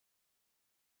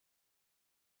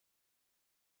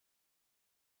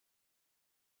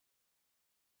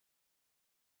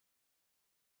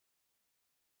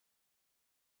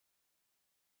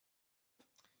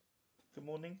good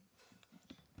morning.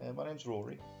 My name's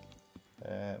Rory.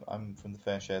 I'm from the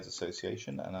FairShares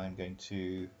Association and I'm going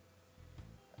to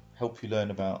help you learn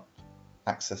about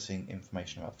accessing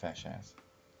information about FairShares.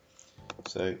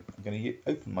 So I'm going to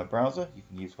open my browser. You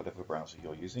can use whatever browser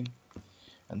you're using.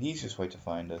 And the easiest way to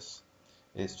find us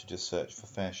is to just search for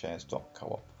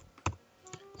fairshares.coop.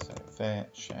 So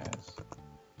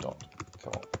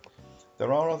fairshares.coop.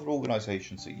 There are other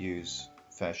organisations that use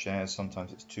FairShares.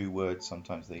 Sometimes it's two words,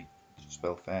 sometimes they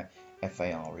spell fair,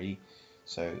 F-A-R-E.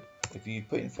 So if you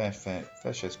put in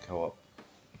FairShares Co-op,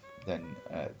 then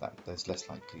there's less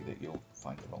likely that you'll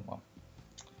find the wrong one.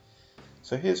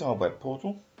 So here's our web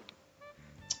portal.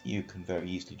 You can very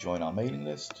easily join our mailing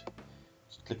list.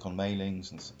 Just click on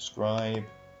mailings and subscribe,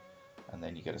 and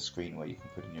then you get a screen where you can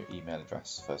put in your email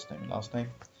address, first name and last name.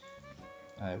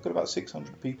 We've got about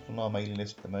 600 people on our mailing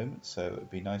list at the moment, so it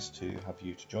would be nice to have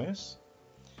you to join us.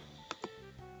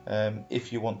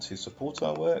 If you want to support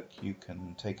our work, you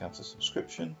can take out a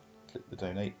subscription, click the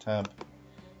donate tab,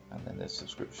 and then there's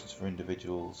subscriptions for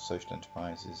individuals, social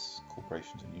enterprises,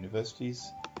 corporations and universities,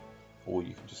 or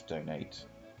you can just donate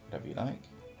whatever you like.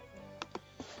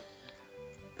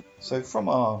 So from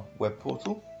our web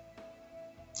portal,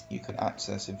 you can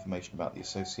access information about the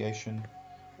association,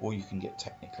 or you can get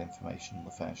technical information on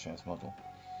the FairShares model.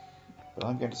 But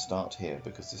I'm going to start here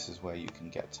because this is where you can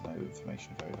get to know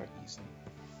information very, very easily.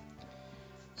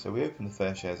 So we open the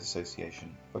FairShares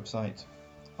Association website,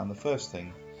 and the first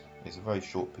thing is a very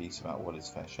short piece about what is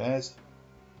FairShares.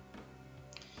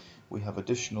 We have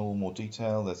more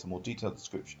detail. There's a more detailed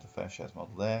description of the FairShares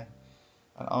model there,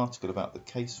 an article about the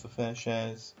case for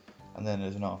FairShares, and then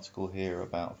there's an article here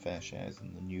about FairShares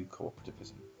and the new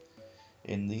cooperativism.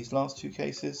 In these last two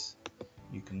cases,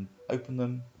 you can open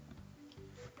them,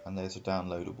 and there's a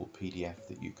downloadable PDF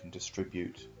that you can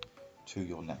distribute to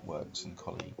your networks and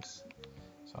colleagues.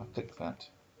 So I click that,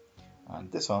 and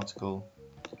this article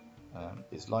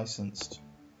is licensed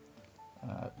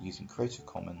using Creative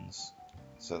Commons,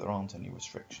 so there aren't any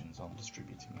restrictions on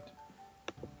distributing it.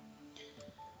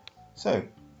 So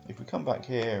if we come back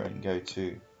here and go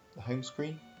to the home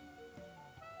screen,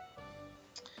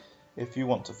 if you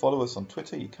want to follow us on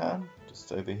Twitter, you can.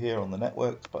 Just over here on the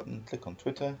Networks button, click on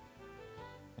Twitter,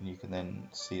 and you can then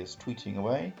see us tweeting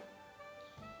away.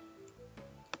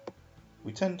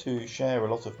 We tend to share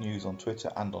a lot of news on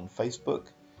Twitter and on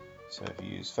Facebook. So if you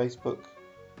use Facebook,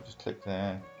 just click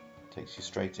there, it takes you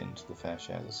straight into the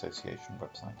FairShares Association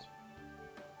website.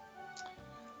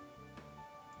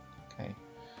 Okay,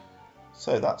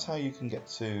 so that's how you can get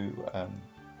to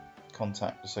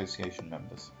contact association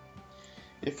members.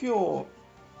 If you're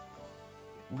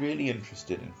really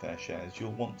interested in FairShares,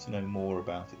 you'll want to know more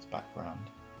about its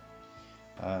background.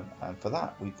 And for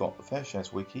that, we've got the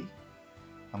FairShares Wiki,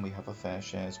 and we have a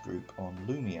FairShares group on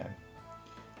Loomio.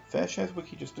 FairShares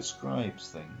Wiki just describes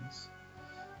things,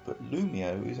 but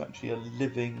Loomio is actually a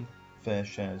living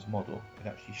FairShares model. It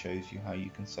actually shows you how you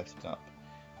can set it up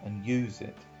and use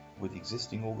it with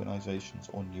existing organisations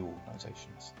or new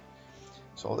organisations.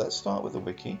 So let's start with the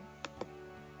wiki.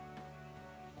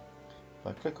 If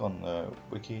I click on the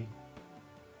wiki,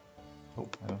 oh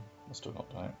no, I've still not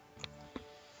done it.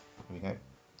 Here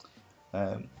we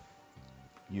go.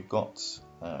 You've got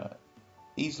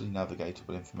easily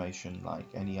navigatable information like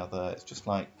any other. It's just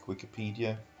like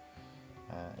Wikipedia.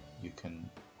 You can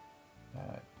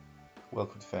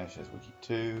welcome to FairShares Wiki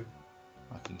 2.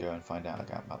 I can go and find out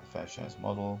about the FairShares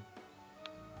model.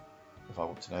 If I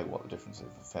want to know what the difference is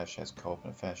of a FairShares Co-op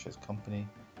and a FairShares company,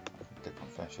 I can click on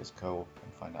FairShares Co-op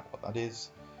and find out what that is.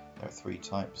 There are three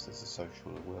types. There's a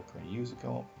social, a worker, and a user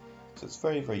co-op. So it's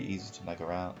very, very easy to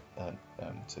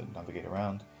navigate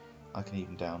around. I can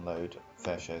even download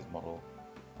FairShares model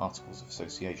articles of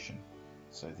association.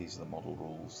 So these are the model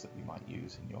rules that you might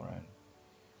use in your own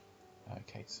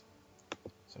case.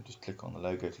 So just click on the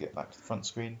logo to get back to the front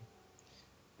screen.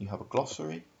 You have a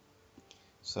glossary.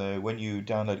 So when you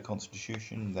download a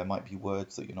constitution, there might be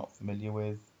words that you're not familiar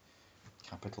with.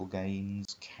 Capital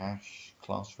gains, cash,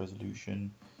 class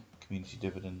resolution, community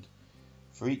dividend.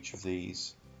 For each of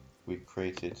these, we've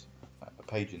created a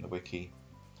page in the wiki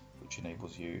which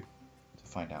enables you to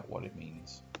find out what it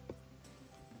means.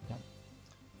 Yeah.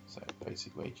 So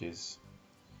basic wages.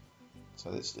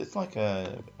 So it's like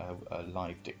a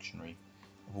live dictionary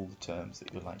of all the terms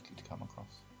that you're likely to come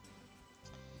across.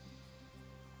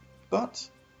 But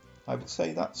I would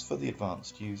say that's for the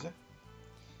advanced user.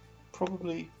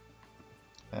 Probably,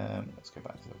 let's go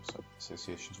back to the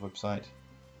association's website.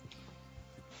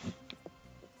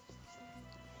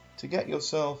 To get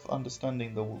yourself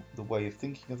understanding the way of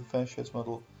thinking of the FairShares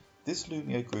model, this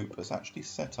Loomio group has actually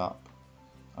set up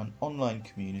an online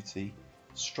community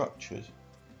structured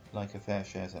like a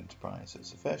FairShares enterprise.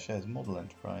 It's a FairShares model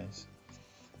enterprise.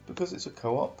 Because it's a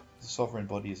co-op, the sovereign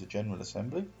body is a general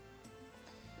assembly,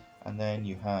 and then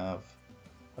you have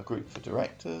a group for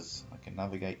directors. I can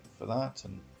navigate for that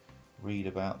and read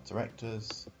about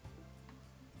directors.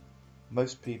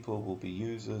 Most people will be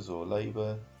users or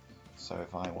labour, so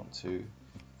if I want to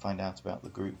find out about the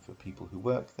group for people who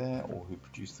work there or who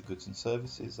produce the goods and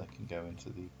services, I can go into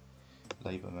the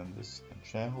labour members and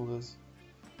shareholders,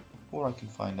 or I can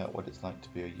find out what it's like to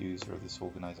be a user of this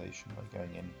organisation by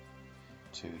going in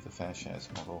to the FairShares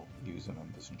model user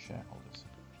members and shareholders.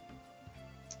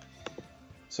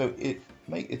 So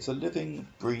it's a living,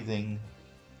 breathing,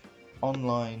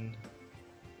 online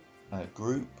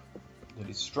group that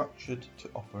is structured to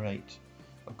operate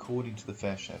according to the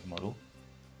FairShares model,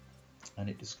 and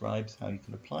it describes how you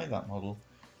can apply that model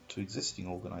to existing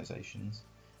organisations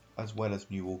as well as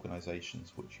new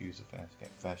organisations which use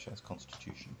a FairShares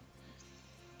constitution.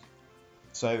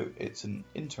 So it's an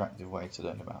interactive way to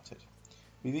learn about it.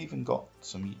 We've even got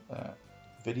some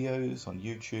videos on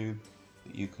YouTube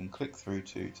that you can click through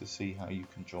to see how you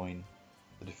can join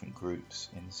the different groups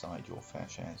inside your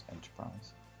FairShares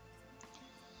enterprise.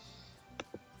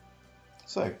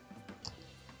 So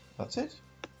that's it.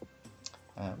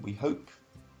 We hope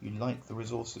you like the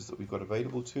resources that we've got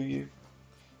available to you.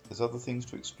 There's other things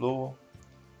to explore.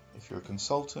 If you're a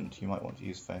consultant, you might want to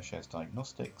use FairShares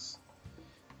Diagnostics.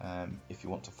 If you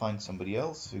want to find somebody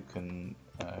else who can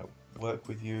work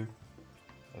with you,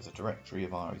 there's a directory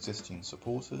of our existing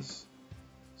supporters.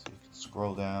 So you can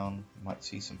scroll down, you might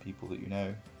see some people that you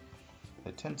know.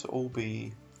 They tend to all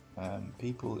be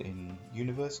people in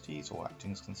universities or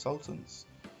acting as consultants.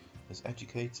 There's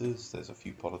educators, there's a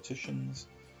few politicians,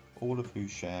 all of who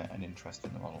share an interest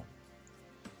in the model.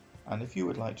 And if you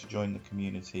would like to join the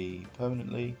community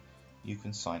permanently, you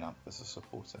can sign up as a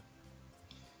supporter.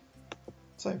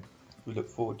 So, we look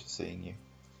forward to seeing you.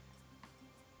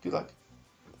 Good luck.